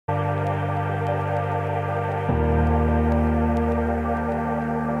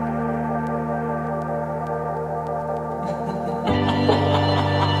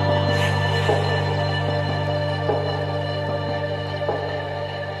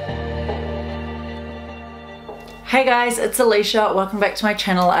Hey guys, it's Alyshia. Welcome back to my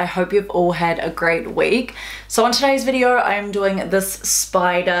channel. I hope you've all had a great week. So on today's video, I am doing this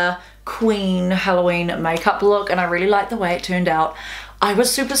Spider Queen Halloween makeup look and I really like the way it turned out. I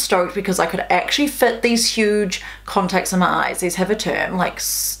was super stoked because I could actually fit these huge contacts in my eyes. These have a term, like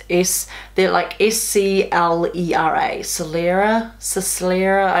they're like S-C-L-E-R-A,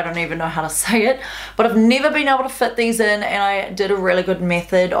 scelera, I don't even know how to say it, but I've never been able to fit these in, and I did a really good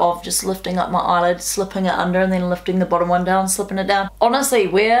method of just lifting up my eyelid, slipping it under, and then lifting the bottom one down, slipping it down. Honestly,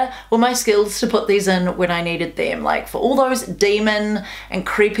 where were my skills to put these in when I needed them? Like for all those demon and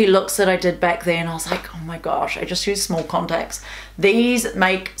creepy looks that I did back then, I was like, oh my gosh, I just used small contacts. These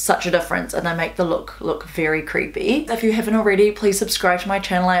make such a difference and they make the look very creepy. If you haven't already, please subscribe to my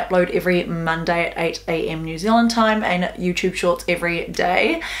channel. I upload every Monday at 8 AM New Zealand time and YouTube shorts every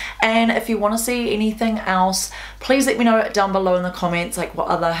day. And if you want to see anything else, please let me know down below in the comments like what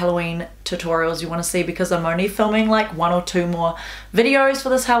other Halloween tutorials you want to see, because I'm only filming like 1 or 2 more videos for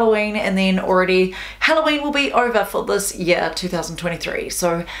this Halloween, and then already Halloween will be over for this year 2023.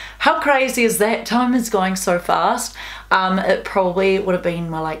 So how crazy is that? Time is going so fast. It probably would have been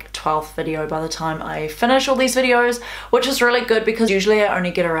my like 12th video by the time I finish all these videos, which is really good because usually I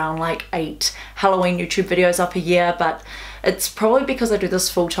only get around like 8 Halloween YouTube videos up a year, but it's probably because I do this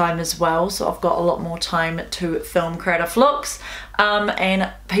full time as well, so I've got a lot more time to film creative looks.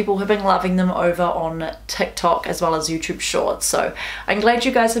 And people have been loving them over on TikTok as well as YouTube Shorts. So I'm glad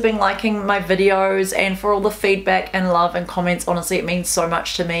you guys have been liking my videos, and for all the feedback and love and comments. Honestly, it means so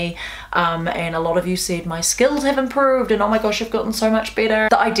much to me. And a lot of you said my skills have improved and oh my gosh, I've gotten so much better.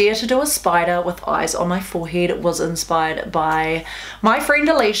 The idea to do a spider with eyes on my forehead was inspired by my friend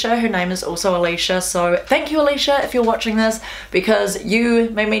Alyshia. Her name is also Alyshia. So thank you, Alyshia, if you're watching this, because you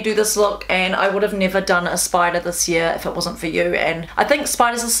made me do this look and I would have never done a spider this year if it wasn't for you. And I think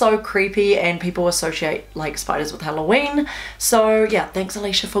spiders are so creepy and people associate like spiders with Halloween. So yeah, thanks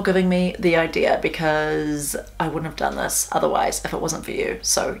Alyshia for giving me the idea, because I wouldn't have done this otherwise if it wasn't for you.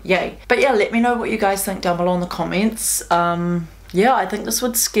 So yay. But yeah, let me know what you guys think down below in the comments. Yeah, I think this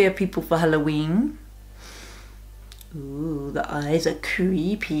would scare people for Halloween. Ooh, the eyes are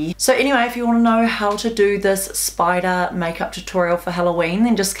creepy. So anyway, if you want to know how to do this spider makeup tutorial for Halloween,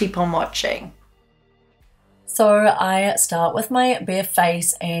 then just keep on watching. So I start with my bare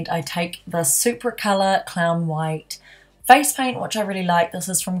face and I take the Super Color Clown White face paint, which I really like. This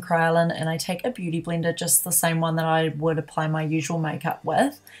is from Kryolan, and I take a beauty blender, just the same one that I would apply my usual makeup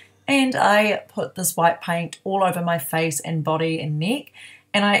with. And I put this white paint all over my face and body and neck.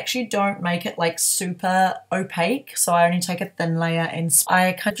 And I actually don't make it like super opaque, so I only take a thin layer, and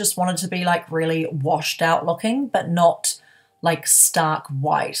I kind of just wanted to be like really washed out looking, but not like stark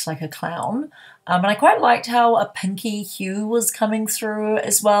white like a clown. And I quite liked how a pinky hue was coming through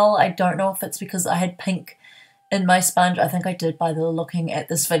as well. I don't know if it's because I had pink in my sponge. I think I did by the looking at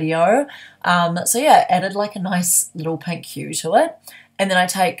this video. So yeah, added like a nice little pink hue to it. And then I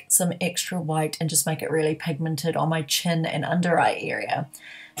take some extra white and just make it really pigmented on my chin and under eye area.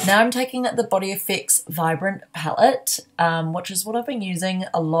 Now I'm taking the BodyFX Vibrant palette, which is what I've been using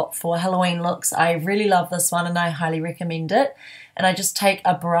a lot for Halloween looks. I really love this one and I highly recommend it. And I just take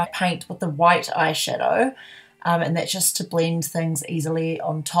a bright paint with the white eyeshadow, and that's just to blend things easily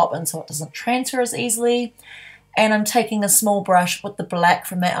on top and so it doesn't transfer as easily. And I'm taking a small brush with the black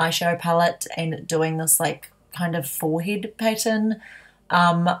from that eyeshadow palette and doing this like kind of forehead pattern.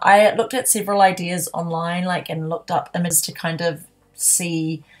 I looked at several ideas online, like, and looked up images to kind of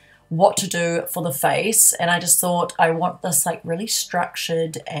see what to do for the face, and I just thought I want this like really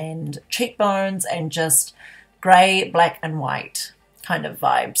structured and cheekbones and just grey, black and white kind of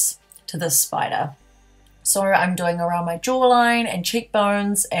vibes to this spider. So I'm doing around my jawline and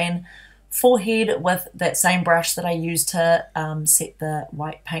cheekbones and forehead with that same brush that I used to set the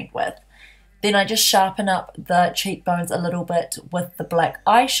white paint with. Then I just sharpen up the cheekbones a little bit with the black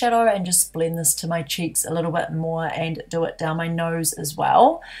eyeshadow and just blend this to my cheeks a little bit more and do it down my nose as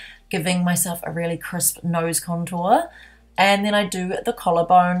well, giving myself a really crisp nose contour. And then I do the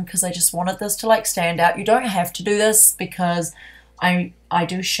collarbone because I just wanted this to like stand out. You don't have to do this because I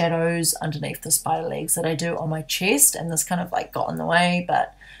do shadows underneath the spider legs that I do on my chest, and this kind of like got in the way,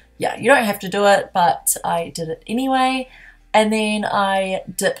 but yeah, you don't have to do it, but I did it anyway. And then I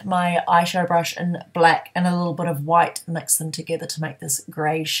dip my eyeshadow brush in black and a little bit of white, mix them together to make this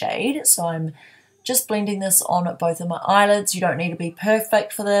grey shade. So I'm just blending this on both of my eyelids. You don't need to be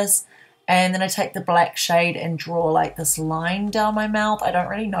perfect for this. And then I take the black shade and draw like this line down my mouth. I don't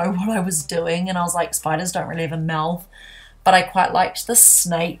really know what I was doing, and I was like, spiders don't really have a mouth. But I quite liked the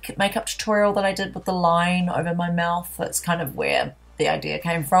snake makeup tutorial that I did with the line over my mouth. That's kind of where the idea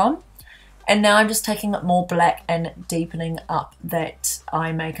came from. And now I'm just taking more black and deepening up that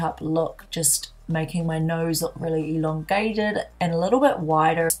eye makeup look, just making my nose look really elongated and a little bit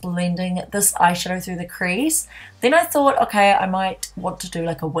wider, blending this eyeshadow through the crease. Then I thought, okay, I might want to do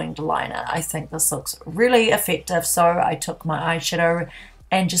like a winged liner. I think this looks really effective, so I took my eyeshadow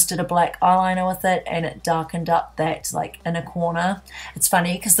and just did a black eyeliner with it, and it darkened up that like inner corner. It's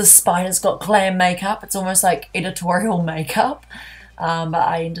funny because the spider's got glam makeup. It's almost like editorial makeup, but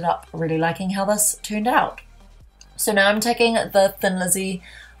I ended up really liking how this turned out. So now I'm taking the Thin Lizzy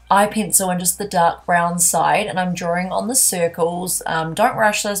eye pencil and just the dark brown side, and I'm drawing on the circles. Don't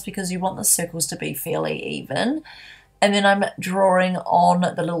rush this because you want the circles to be fairly even. And then I'm drawing on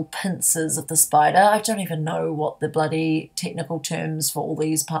the little pincers of the spider. I don't even know what the bloody technical terms for all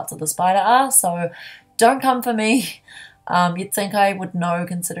these parts of the spider are, so don't come for me. You'd think I would know,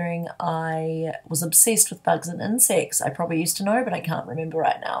 considering I was obsessed with bugs and insects. I probably used to know, but I can't remember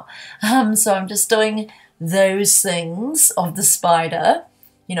right now. So I'm just doing those things of the spider.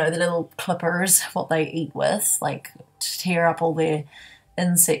 You know, the little clippers, what they eat with, like to tear up all their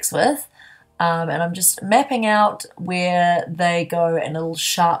insects with. And I'm just mapping out where they go and little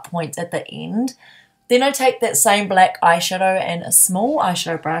sharp points at the end. Then I take that same black eyeshadow and a small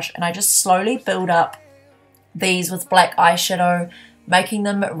eyeshadow brush, and I just slowly build up these with black eyeshadow, making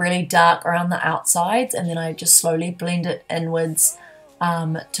them really dark around the outsides, and then I just slowly blend it inwards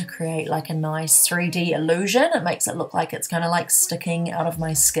to create like a nice 3D illusion. It makes it look like it's kind of like sticking out of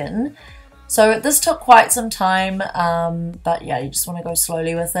my skin. So this took quite some time, but yeah, you just want to go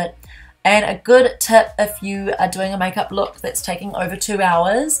slowly with it. And a good tip if you are doing a makeup look that's taking over 2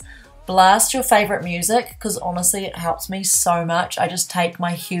 hours, blast your favorite music, because honestly it helps me so much. I just take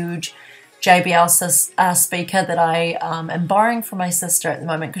my huge JBL speaker that I am borrowing from my sister at the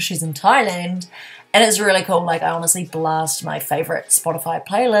moment because she's in Thailand, and it's really cool. Like, I honestly blast my favorite Spotify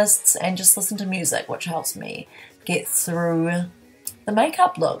playlists and just listen to music, which helps me get through the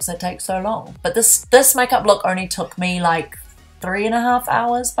makeup looks that take so long. But this makeup look only took me like 3.5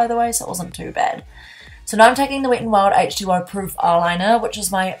 hours, by the way, so it wasn't too bad. So now I'm taking the Wet n Wild H2O Proof eyeliner, which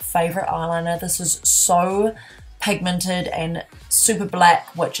is my favorite eyeliner. This is so pigmented and super black,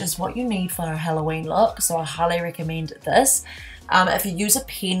 which is what you need for a Halloween look, so I highly recommend this. If you use a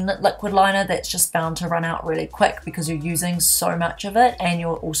pen liquid liner, that's just bound to run out really quick because you're using so much of it, and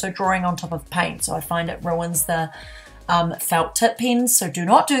you're also drawing on top of paint, so I find it ruins the felt tip pens. So do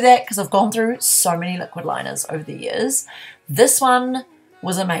not do that, because I've gone through so many liquid liners over the years. This one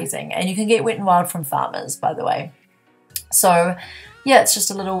was amazing, and you can get Wet n Wild from Farmers, by the way. So yeah, it's just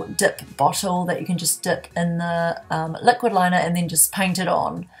a little dip bottle that you can just dip in the liquid liner and then just paint it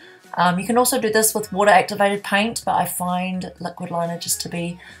on. You can also do this with water activated paint, but I find liquid liner just to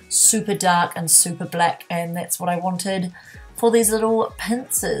be super dark and super black, and that's what I wanted for these little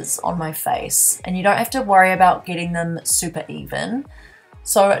pincers on my face. And you don't have to worry about getting them super even.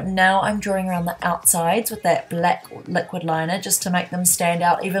 So now I'm drawing around the outsides with that black liquid liner just to make them stand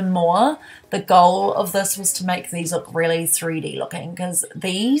out even more. The goal of this was to make these look really 3D looking, because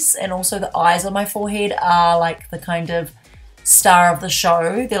these and also the eyes on my forehead are like the kind of star of the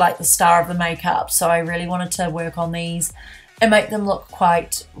show. They're like the star of the makeup. So I really wanted to work on these and make them look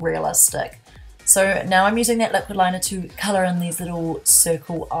quite realistic. So now I'm using that liquid liner to colour in these little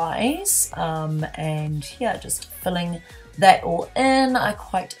circle eyes, and yeah, just filling that all in. I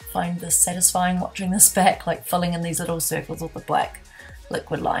quite find this satisfying, watching this back, like filling in these little circles with the black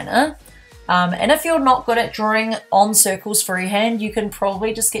liquid liner. And if you're not good at drawing on circles freehand, you can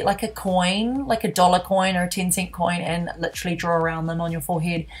probably just get like a coin, like a $1 coin or a 10-cent coin, and literally draw around them on your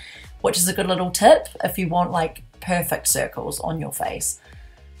forehead, which is a good little tip if you want like perfect circles on your face.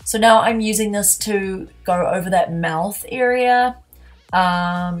 So now I'm using this to go over that mouth area.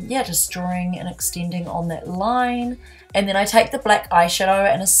 Yeah, just drawing and extending on that line. And then I take the black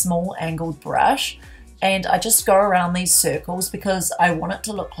eyeshadow and a small angled brush, and I just go around these circles because I want it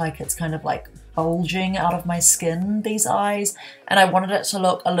to look like it's kind of like bulging out of my skin, these eyes, and I wanted it to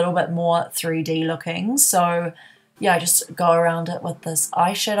look a little bit more 3D looking. So yeah, I just go around it with this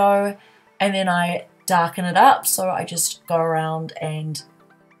eyeshadow, and then I darken it up. So I just go around and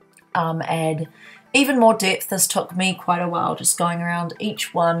add even more depth. This took me quite a while, just going around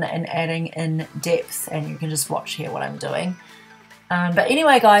each one and adding in depth, and you can just watch here what I'm doing. But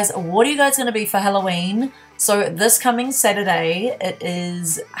anyway, guys, what are you guys going to be for Halloween? So this coming Saturday, it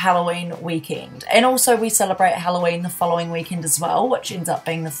is Halloween weekend, and also we celebrate Halloween the following weekend as well, which ends up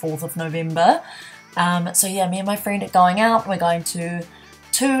being the 4th of November. So yeah, me and my friend are going out. We're going to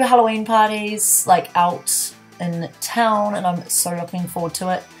 2 Halloween parties, like out in town, and I'm so looking forward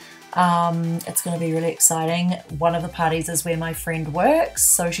to it. It's going to be really exciting. One of the parties is where my friend works,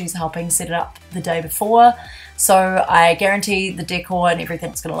 so she's helping set it up the day before. So I guarantee the decor and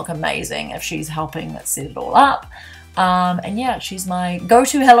everything's going to look amazing if she's helping set it all up. And yeah, she's my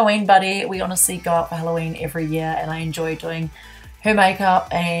go-to Halloween buddy. We honestly go out for Halloween every year and I enjoy doing her makeup,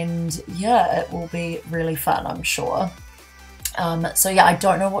 and yeah, it will be really fun, I'm sure. So yeah, I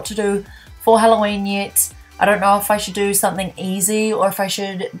don't know what to do for Halloween yet. I don't know if I should do something easy or if I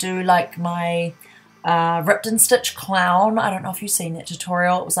should do like my ripped and stitched clown. I don't know if you've seen that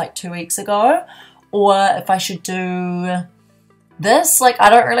tutorial. It was like 2 weeks ago. Or if I should do this. Like, I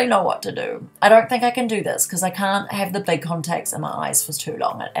don't really know what to do. I don't think I can do this because I can't have the big contacts in my eyes for too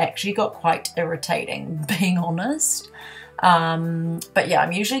long. It actually got quite irritating, being honest. But yeah,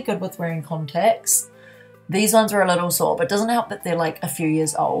 I'm usually good with wearing contacts. These ones were a little sore, but it doesn't help that they're like a few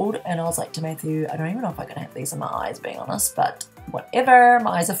years old. And I was like to Matthew, I don't even know if I can have these in my eyes, being honest, but whatever,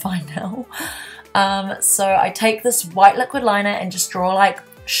 my eyes are fine now. So I take this white liquid liner and just draw like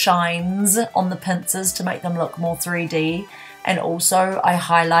shines on the pincers to make them look more 3D. And also I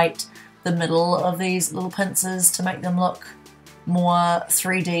highlight the middle of these little pincers to make them look more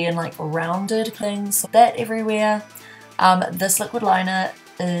 3D and like rounded things. So that everywhere. This liquid liner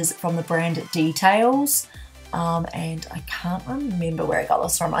is from the brand Details. And I can't remember where I got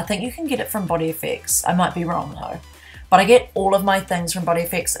this from. I think you can get it from BodyFX. I might be wrong though. But I get all of my things from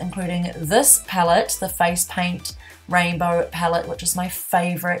BodyFX, including this palette, the Face Paint Rainbow palette, which is my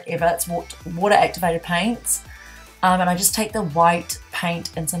favorite ever. It's water activated paints. And I just take the white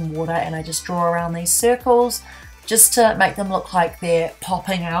paint and some water and I just draw around these circles just to make them look like they're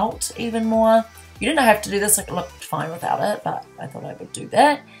popping out even more. You didn't have to do this, like it looked fine without it, but I thought I would do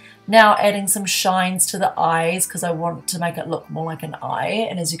that. Now adding some shines to the eyes because I want to make it look more like an eye.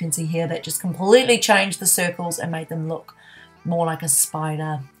 And as you can see here, that just completely changed the circles and made them look more like a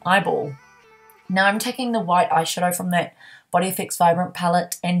spider eyeball. Now I'm taking the white eyeshadow from that BodyFX Vibrant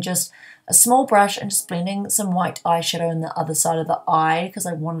palette and just a small brush and just blending some white eyeshadow in the other side of the eye because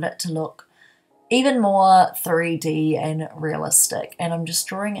I wanted it to look even more 3D and realistic. And I'm just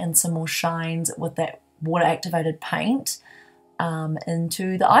drawing in some more shines with that water activated paint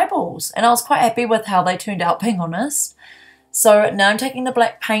into the eyeballs. And I was quite happy with how they turned out, being honest. So now I'm taking the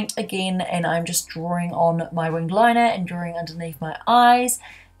black paint again and I'm just drawing on my winged liner and drawing underneath my eyes.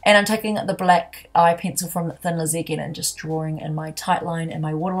 And I'm taking the black eye pencil from Thin Lizzy again and just drawing in my tight line and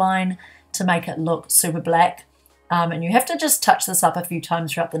my waterline to make it look super black. And you have to just touch this up a few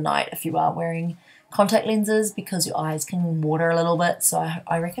times throughout the night if you are wearing contact lenses because your eyes can water a little bit. So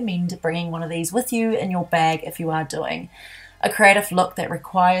I recommend bringing one of these with you in your bag if you are doing a creative look that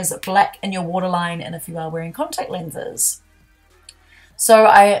requires black in your waterline and if you are wearing contact lenses. So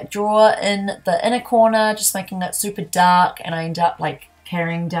I draw in the inner corner, just making that super dark, and I end up like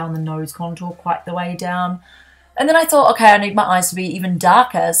carrying down the nose contour quite the way down. And then I thought, okay, I need my eyes to be even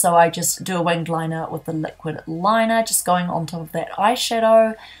darker, so I just do a winged liner with the liquid liner, just going on top of that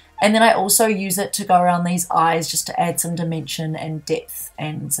eyeshadow. And then I also use it to go around these eyes just to add some dimension and depth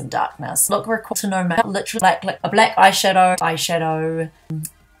and some darkness. Look, required to no makeup, literally a black eyeshadow,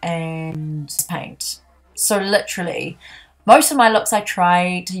 and paint. So literally, most of my looks I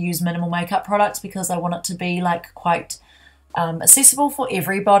try to use minimal makeup products because I want it to be like quite accessible for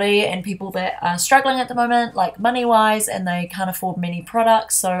everybody and people that are struggling at the moment, like money-wise, and they can't afford many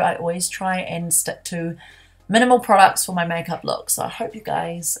products. So I always try and stick to minimal products for my makeup look. So I hope you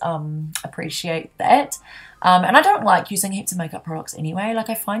guys appreciate that. And I don't like using heaps of makeup products anyway. Like,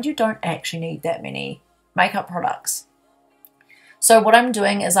 I find you don't actually need that many makeup products. So what I'm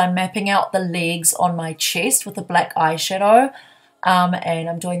doing is I'm mapping out the legs on my chest with a black eyeshadow. And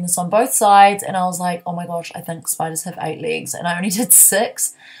I'm doing this on both sides. And I was like, oh my gosh, I think spiders have 8 legs. And I only did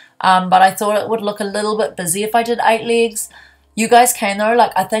 6. But I thought it would look a little bit busy if I did 8 legs. You guys can though,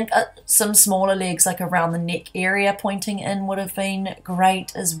 like I think some smaller legs like around the neck area pointing in would have been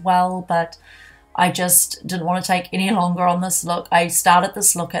great as well, but I just didn't want to take any longer on this look. I started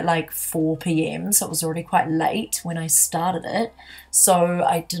this look at like 4 PM, so it was already quite late when I started it, so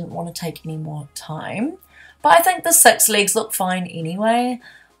I didn't want to take any more time. But I think the 6 legs look fine anyway.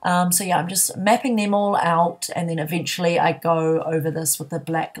 So yeah, I'm just mapping them all out, and then eventually I go over this with the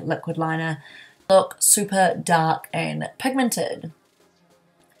black liquid liner. Look super dark and pigmented.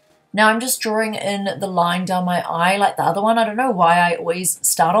 Now I'm just drawing in the line down my eye like the other one. I don't know why I always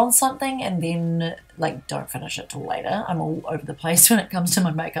start on something and then like don't finish it till later. I'm all over the place when it comes to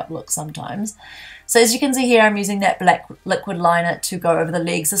my makeup look sometimes. So as you can see here, I'm using that black liquid liner to go over the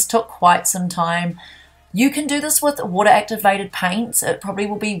legs. This took quite some time. You can do this with water activated paints. It probably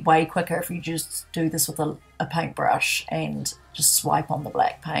will be way quicker if you just do this with a paintbrush and just swipe on the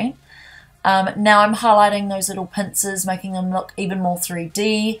black paint. Now I'm highlighting those little pincers, making them look even more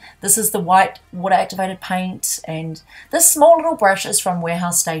 3D. This is the white water activated paint, and this small little brush is from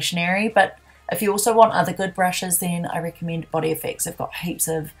Warehouse Stationery, but if you also want other good brushes, then I recommend BodyFX. They've got heaps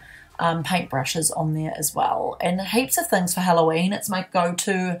of paint brushes on there as well, and heaps of things for Halloween. It's my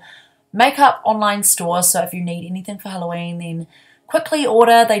go-to makeup online store, so if you need anything for Halloween, then quickly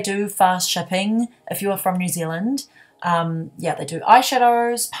order. They do fast shipping if you are from New Zealand. Yeah, they do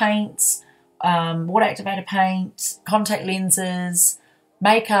eyeshadows, paints, water activated paint, contact lenses,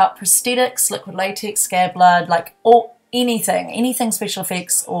 makeup, prosthetics, liquid latex, scab blood, like anything special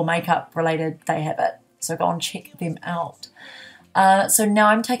effects or makeup related, they have it. So go and check them out. So now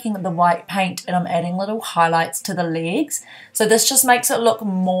I'm taking the white paint and I'm adding little highlights to the legs. So this just makes it look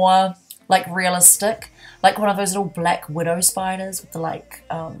more like realistic, like one of those little black widow spiders with the like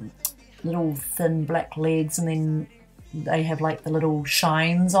little thin black legs, and then they have like the little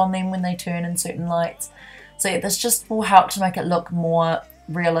shines on them when they turn in certain lights. So yeah, this just will help to make it look more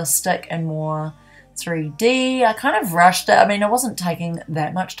realistic and more 3D. I kind of rushed it. I mean, I wasn't taking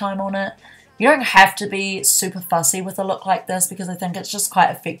that much time on it. You don't have to be super fussy with a look like this because I think it's just quite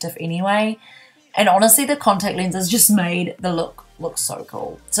effective anyway. And honestly, the contact lenses just made the look so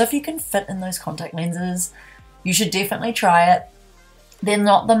cool. So if you can fit in those contact lenses, you should definitely try it. They're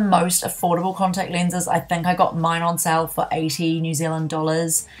not the most affordable contact lenses. I think I got mine on sale for 80 New Zealand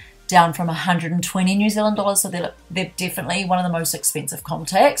dollars, down from 120 New Zealand dollars. So they're definitely one of the most expensive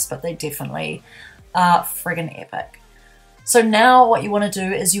contacts, but they definitely are friggin' epic. So now what you want to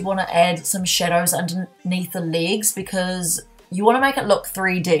do is you want to add some shadows underneath the legs, because you want to make it look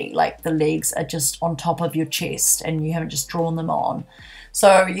 3D, like the legs are just on top of your chest and you haven't just drawn them on.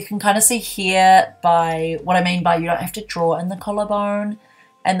 So you can kind of see here by what I mean by you don't have to draw in the collarbone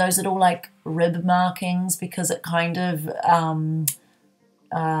and those little like rib markings, because it kind of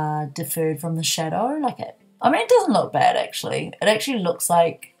deferred from the shadow. I mean, it doesn't look bad actually. It actually looks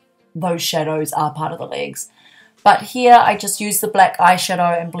like those shadows are part of the legs. But here I just use the black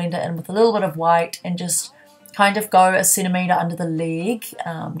eyeshadow and blend it in with a little bit of white and just kind of go a centimetre under the leg,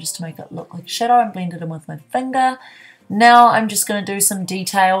 just to make it look like a shadow, and blend it in with my finger. Now I'm just going to do some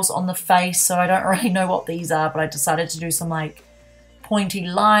details on the face. So I don't really know what these are, but I decided to do some like pointy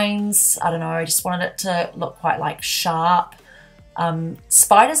lines. I don't know, I just wanted it to look quite like sharp.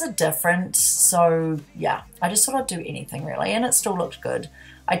 Spiders are different, so yeah, I just thought I'd do anything really, and it still looked good.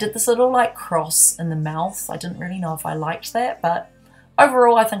 I did this little like cross in the mouth. I didn't really know if I liked that, but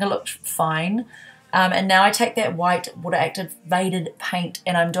overall I think it looked fine. And now I take that white water activated paint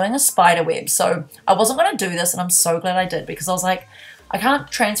and I'm doing a spider web. So I wasn't going to do this, and I'm so glad I did, because I was like, I can't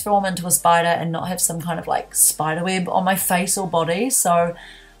transform into a spider and not have some kind of like spider web on my face or body. So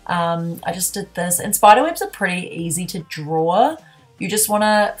I just did this, and spider webs are pretty easy to draw. You just want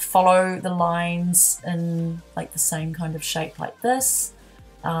to follow the lines in like the same kind of shape like this.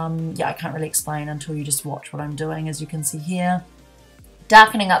 Yeah, I can't really explain until you just watch what I'm doing. As you can see here,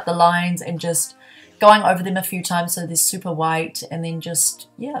 darkening up the lines and just going over them a few times so they're super white, and then just,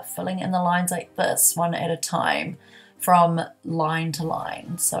 yeah, filling in the lines like this, one at a time from line to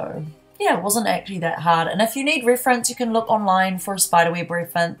line. So yeah, it wasn't actually that hard. And if you need reference, you can look online for a spiderweb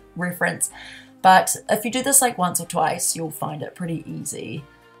reference. But if you do this like once or twice, you'll find it pretty easy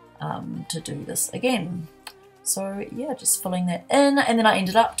to do this again. So yeah, just filling that in, and then I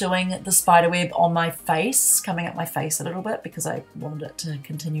ended up doing the spiderweb on my face, coming up my face a little bit because I wanted it to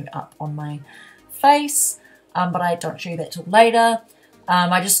continue up on my face, but I don't show you that till later.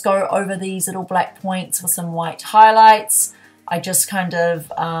 I just go over these little black points with some white highlights. I just kind of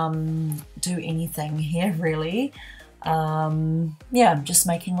do anything here really. Yeah, I'm just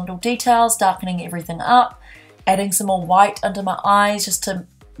making little details, darkening everything up, adding some more white under my eyes just to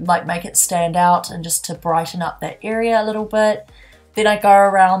like make it stand out and just to brighten up that area a little bit. Then I go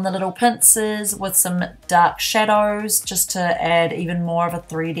around the little pincers with some dark shadows just to add even more of a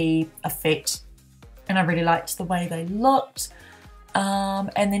 3D effect. And I really liked the way they looked.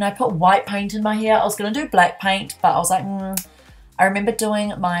 And then I put white paint in my hair. I was going to do black paint, but I was like, I remember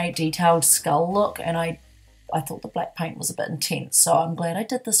doing my detailed skull look, and I thought the black paint was a bit intense. So I'm glad I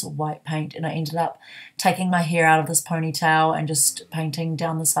did this white paint, and I ended up taking my hair out of this ponytail and just painting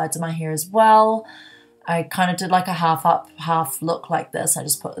down the sides of my hair as well. I kind of did like a half up, half look like this. I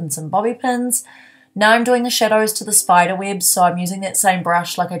just put in some bobby pins. Now I'm doing the shadows to the spider web, so I'm using that same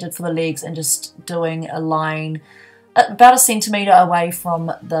brush like I did for the legs and just doing a line about a centimetre away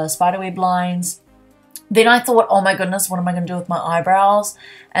from the spiderweb lines. Then I thought, oh my goodness, what am I going to do with my eyebrows?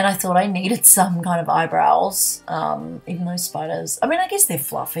 And I thought I needed some kind of eyebrows, even though spiders, I mean, I guess they're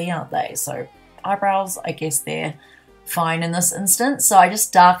fluffy, aren't they? So eyebrows, I guess they're fine in this instance. So I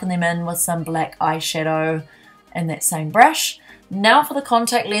just darken them in with some black eyeshadow and that same brush. Now for the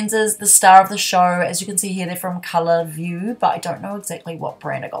contact lenses, the star of the show. As you can see here, they're from Color View, but I don't know exactly what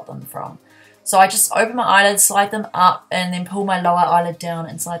brand I got them from. So I just open my eyelids, slide them up, and then pull my lower eyelid down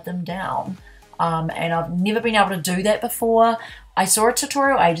and slide them down. And I've never been able to do that before. I saw a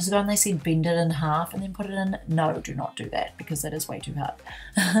tutorial ages ago and they said bend it in half and then put it in. No, do not do that because that is way too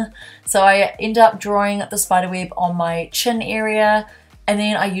hard. So I end up drawing the spiderweb on my chin area, and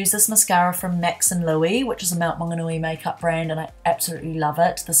then I use this mascara from Max & Louis, which is a Mount Maunganui makeup brand, and I absolutely love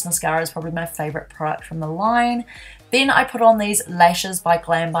it. This mascara is probably my favourite product from the line. Then I put on these lashes by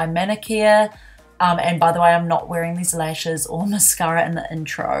Glam by Manicure. And by the way, I'm not wearing these lashes or mascara in the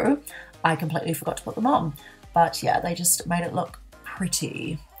intro. I completely forgot to put them on. But yeah, they just made it look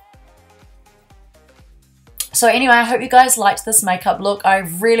pretty. So anyway, I hope you guys liked this makeup look. I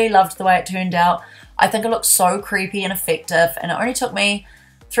really loved the way it turned out. I think it looks so creepy and effective, and it only took me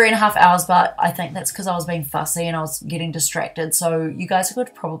 3.5 hours, but I think that's because I was being fussy and I was getting distracted. So you guys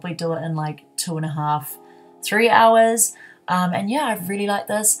could probably do it in like 2.5, 3 hours. And yeah, I really like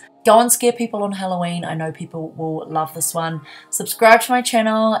this. Go and scare people on Halloween. I know people will love this one. Subscribe to my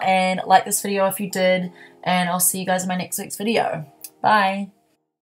channel and like this video if you did. And I'll see you guys in my next week's video. Bye.